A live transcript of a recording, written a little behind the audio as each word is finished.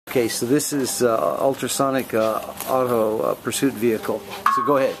Okay, so this is ultrasonic auto pursuit vehicle. So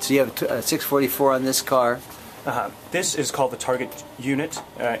go ahead. So you have a 644 on this car. This is called the target unit.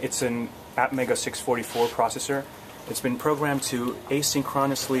 It's an Atmega 644 processor. It's been programmed to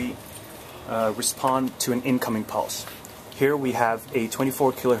asynchronously respond to an incoming pulse. Here we have a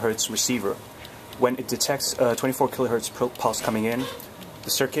 24 kilohertz receiver. When it detects a 24 kilohertz pulse coming in,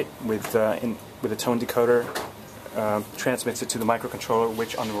 the circuit with a tone decoder transmits it to the microcontroller,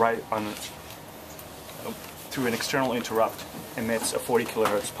 which on the right, through an external interrupt, emits a 40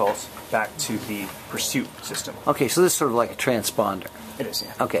 kilohertz pulse back to the pursuit system. Okay, so this is sort of like a transponder. It is,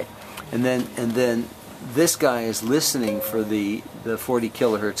 yeah. Okay, and then this guy is listening for the 40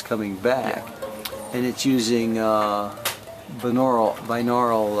 kilohertz coming back, and it's using binaural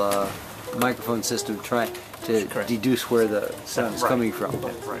microphone system trying to deduce where the sound is coming from.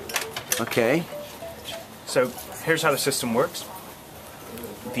 That's right. Okay. So here's how the system works.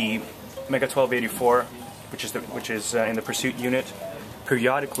 The Mega 1284, which is in the pursuit unit,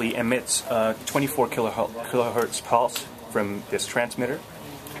 periodically emits a 24 kilohertz pulse from this transmitter.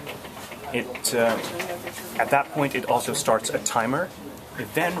 At that point, it also starts a timer.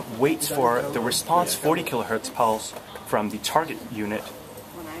 It then waits for the response 40 kilohertz pulse from the target unit.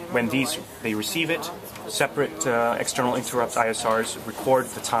 When they receive it, separate external interrupt ISRs record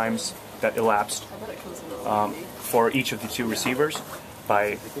the times that elapsed for each of the two receivers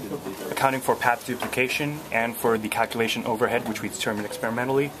by accounting for path duplication and for the calculation overhead, which we determined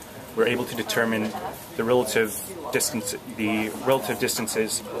experimentally. We're able to determine the relative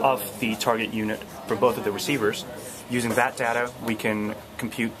distances of the target unit for both of the receivers. Using that data, we can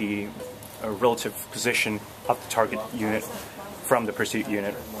compute the relative position of the target unit from the pursuit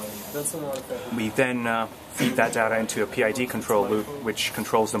unit. We then feed that data into a PID control loop, which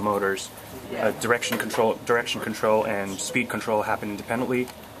controls the motors. Direction control, and speed control happen independently.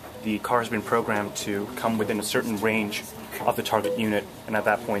 The car has been programmed to come within a certain range of the target unit, and at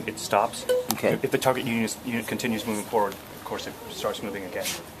that point it stops. Okay. If the target unit continues moving forward, of course it starts moving again.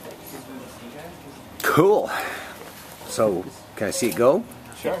 Cool. So, can I see it go?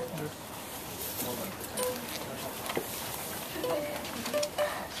 Sure.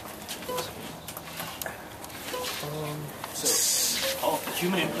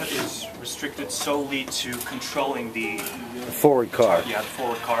 Human input is restricted solely to controlling the forward car. Yeah, the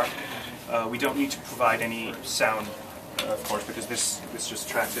forward car. We don't need to provide any sound, of course, because this just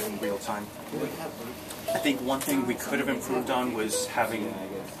tracks it in real time. I think one thing we could have improved on was having,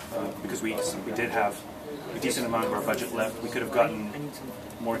 because we did have a decent amount of our budget left, we could have gotten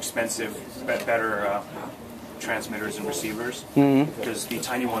more expensive, better transmitters and receivers, because the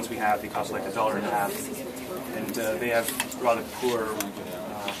tiny ones we have, they cost like $1.50, and they have rather poor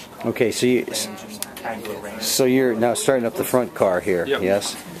okay, angular range. so you're now starting up the front car here, yep.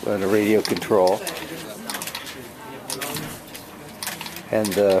 Yes, on a radio control, and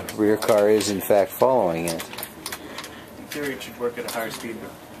the rear car is in fact following it. In theory, it should work at a higher speed,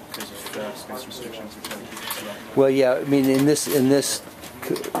 but because of space restrictions, we're trying to keep it slow. Well, yeah, I mean in this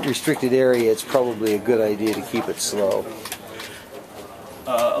restricted area, it's probably a good idea to keep it slow.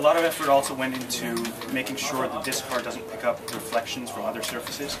 A lot of effort also went into making sure that this car doesn't pick up reflections from other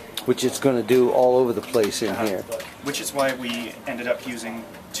surfaces. Which it's going to do all over the place in here. Which is why we ended up using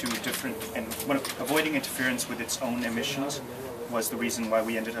two different, and avoiding interference with its own emissions was the reason why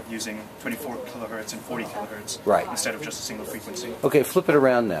we ended up using 24 kilohertz and 40 kilohertz right. Instead of just a single frequency. Okay, flip it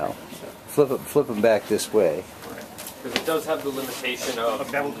around now. Flip them back this way. Because it does have the limitation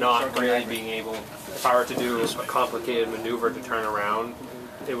of not really being able, if I were to do a complicated maneuver to turn around,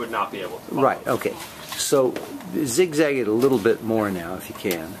 it would not be able to. Right, okay. So zigzag it a little bit more now if you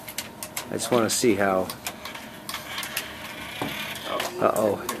can. I just want to see how...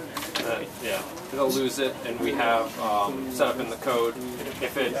 Uh-oh. Yeah, it'll lose it, and we have set up in the code,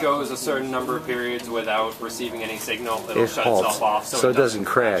 if it goes a certain number of periods without receiving any signal, it'll shut itself off so it doesn't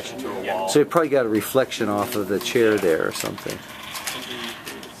crash. Into a wall. So it probably got a reflection off of the chair there or something.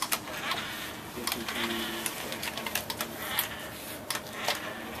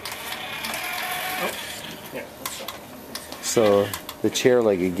 So the chair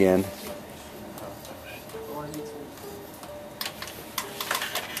leg again.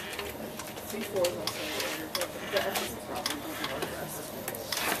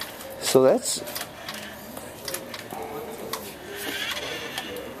 So that's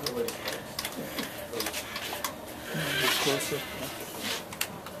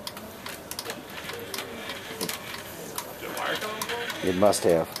it must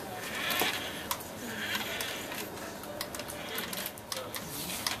have.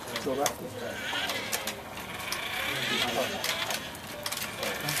 Go back.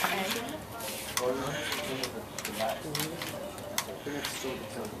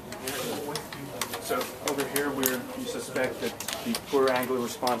 So over here, we suspect that the poor angular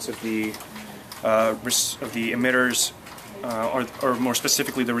response of the emitters, or more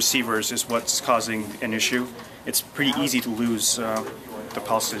specifically the receivers, is what's causing an issue. It's pretty easy to lose the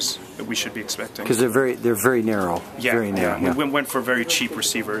pulses that we should be expecting. Because they're very narrow. Yeah, very narrow. Yeah. We went for very cheap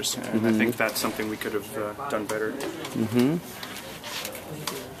receivers, and I think that's something we could have done better.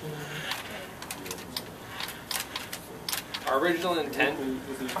 Our original intent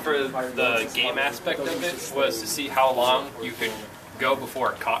for the game aspect of it was to see how long you could go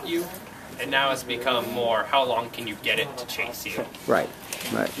before it caught you, and now it's become more how long can you get it to chase you. Right.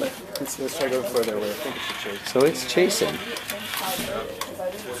 Let's try to go further away. I think it should chase. So it's chasing.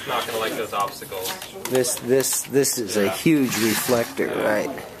 It's not going to like those obstacles. This is a huge reflector,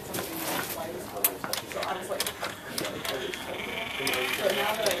 right?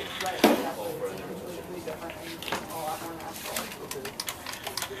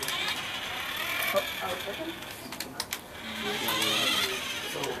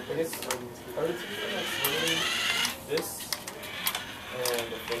 This and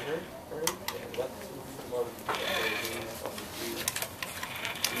the finger.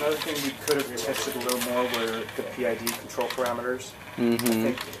 Another thing we could have tested a little more were the PID control parameters.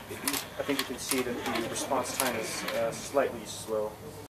 I think you can see that the response time is slightly slow.